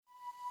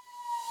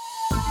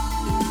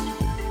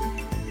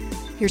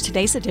Here's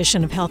today's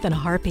edition of Health in a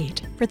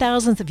Heartbeat. For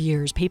thousands of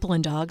years, people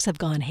and dogs have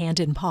gone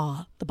hand in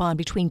paw. The bond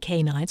between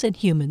canines and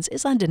humans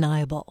is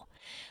undeniable.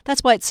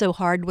 That's why it's so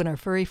hard when our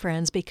furry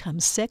friends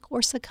become sick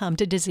or succumb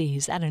to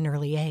disease at an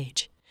early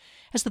age.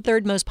 As the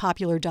third most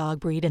popular dog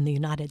breed in the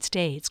United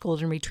States,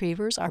 Golden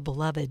Retrievers are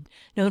beloved,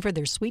 known for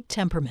their sweet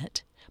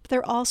temperament. But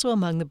they're also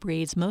among the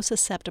breeds most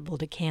susceptible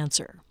to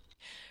cancer.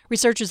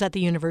 Researchers at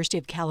the University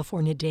of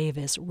California,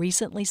 Davis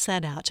recently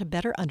set out to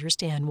better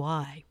understand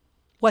why.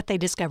 What they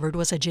discovered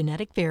was a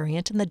genetic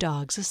variant in the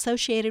dogs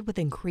associated with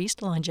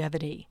increased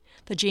longevity.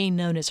 The gene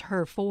known as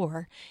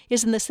HERFOUR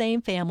is in the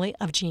same family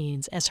of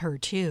genes as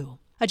HER2,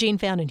 a gene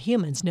found in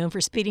humans known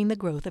for speeding the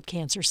growth of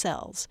cancer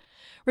cells.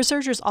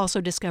 Researchers also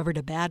discovered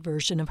a bad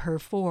version of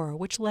HER4,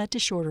 which led to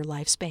shorter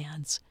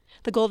lifespans.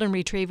 The Golden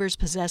Retrievers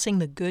possessing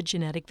the good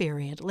genetic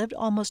variant lived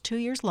almost 2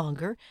 years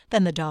longer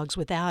than the dogs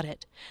without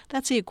it.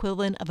 That's the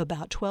equivalent of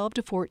about 12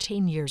 to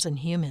 14 years in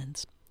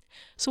humans.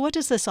 So what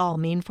does this all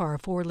mean for our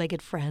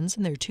four-legged friends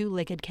and their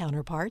two-legged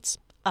counterparts,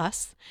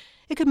 us?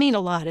 It could mean a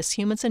lot, as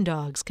humans and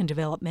dogs can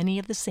develop many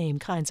of the same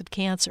kinds of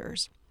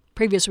cancers.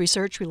 Previous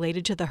research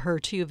related to the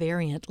HER2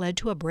 variant led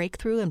to a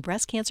breakthrough in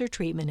breast cancer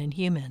treatment in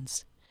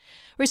humans.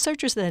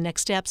 Researchers said the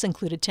next steps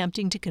include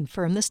attempting to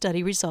confirm the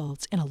study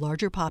results in a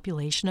larger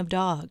population of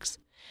dogs.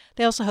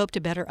 They also hope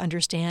to better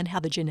understand how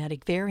the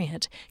genetic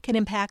variant can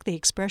impact the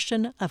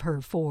expression of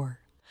HER4.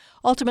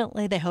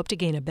 Ultimately, they hope to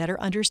gain a better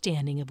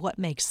understanding of what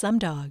makes some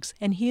dogs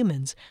and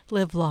humans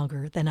live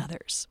longer than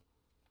others.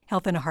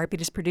 Health in a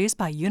Heartbeat is produced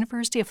by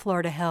University of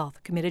Florida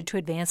Health, committed to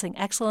advancing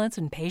excellence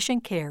in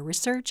patient care,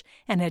 research,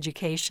 and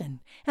education,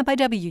 and by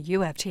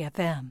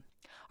WUFT-FM.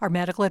 Our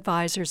medical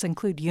advisors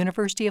include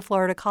University of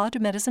Florida College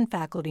of Medicine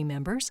faculty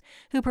members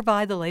who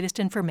provide the latest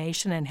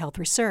information in health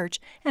research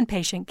and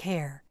patient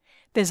care.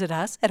 Visit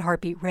us at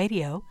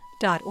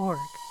heartbeatradio.org.